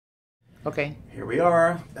Okay. Here we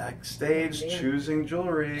are, backstage, choosing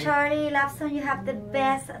jewelry. Charlie Lawson, you have the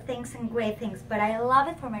best things and great things, but I love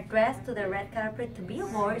it from my dress to the red carpet to be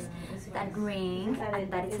yours. That ring,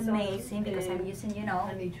 and that is amazing because I'm using, you know,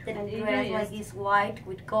 the dress like is white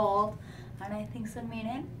with gold, and I think so,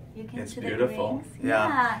 miren. You can It's see beautiful. the rings.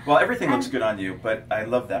 Yeah. Well, everything looks good on you, but I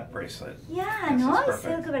love that bracelet. Yeah, This no, is it's so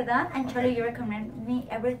perfect. good, ¿verdad? And Charlie, you recommend me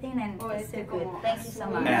everything, and it's so good. Thank you so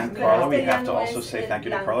much. And Carla, we have to also say thank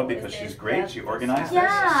you to Carla because she's great. She organized Yeah.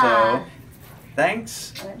 this. So,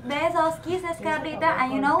 thanks. Besos, kisses, Carlita,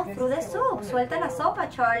 and you know, through the soup. Suelta la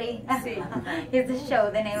sopa, Charlie. It's the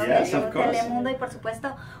show, the name of the Yes, show, of course. Telemundo. Y por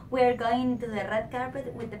supuesto, we're going to the red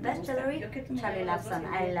carpet with the best jewelry. Charlie Lawson,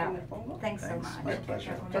 I love it. Thanks so much. My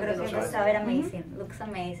pleasure. Yo creo que va a saber amazing. Looks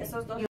amazing.